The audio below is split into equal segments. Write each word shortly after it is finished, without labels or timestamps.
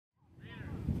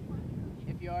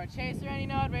If you're a chaser and you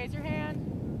know it, raise your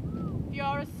hand. If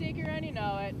you're a seeker and you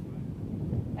know it.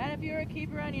 And if you're a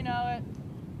keeper and you know it.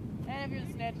 And if you're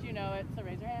a snitch, you know it, so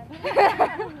raise your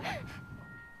hand.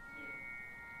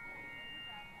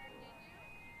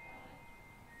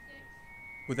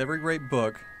 With every great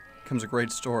book comes a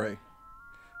great story.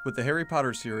 With the Harry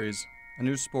Potter series, a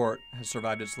new sport has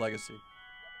survived its legacy.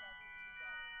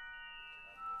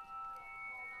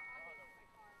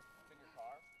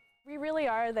 We really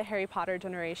are the Harry Potter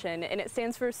generation, and it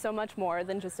stands for so much more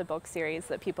than just a book series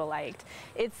that people liked.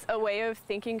 It's a way of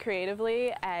thinking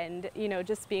creatively and, you know,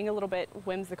 just being a little bit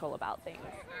whimsical about things.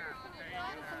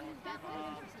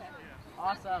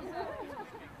 Awesome.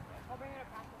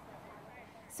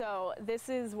 So this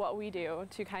is what we do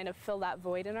to kind of fill that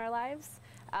void in our lives.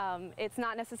 It's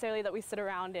not necessarily that we sit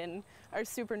around and are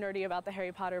super nerdy about the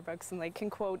Harry Potter books and like can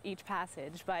quote each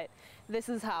passage, but this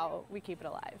is how we keep it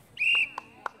alive.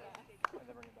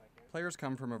 Players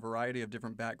come from a variety of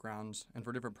different backgrounds and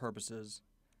for different purposes,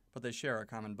 but they share a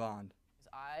common bond.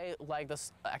 I like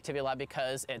this activity a lot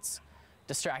because it's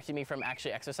distracting me from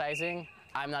actually exercising.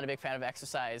 I'm not a big fan of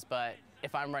exercise, but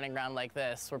if I'm running around like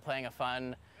this, we're playing a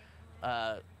fun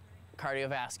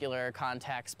cardiovascular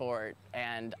contact sport,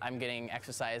 and I'm getting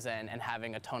exercise in and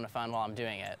having a ton of fun while I'm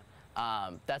doing it.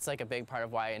 That's like a big part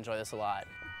of why I enjoy this a lot.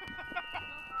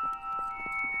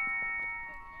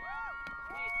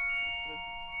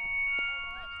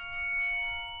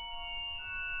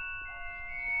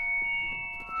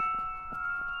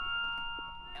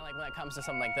 And like when it comes to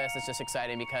something like this, it's just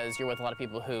exciting because you're with a lot of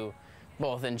people who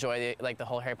both enjoy the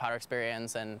whole Harry Potter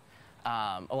experience, and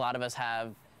a lot of us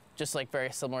have just like very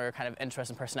similar kind of interests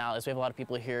and personalities. We have a lot of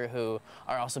people here who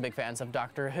are also big fans of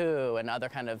Doctor Who and other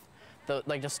kind of,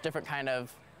 like just different kind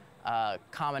of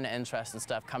common interests and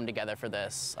stuff come together for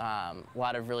this. A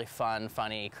lot of really fun,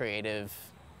 funny, creative,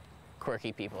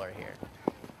 quirky people are here.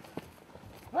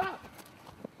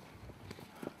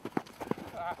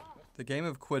 The game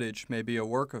of Quidditch may be a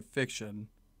work of fiction,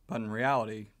 but in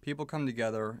reality, people come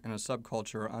together in a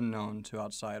subculture unknown to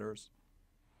outsiders.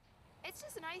 It's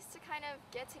just nice to kind of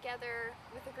get together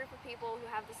with a group of people who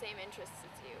have the same interests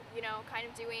as you. You know, kind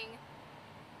of doing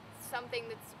something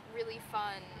that's really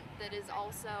fun, that is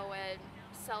also a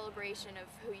celebration of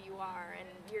who you are and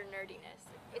your nerdiness.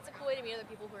 It's a cool way to meet other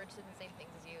people who are interested in the same things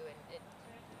as you, and it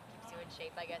keeps you in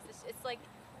shape, I guess. It's like,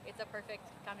 it's a perfect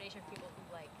combination of people who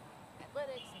like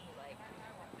athletics and who like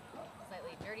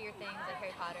slightly nerdier things like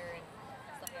Harry Potter and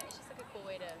stuff like that. It's just like a cool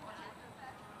way to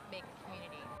make a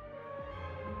community.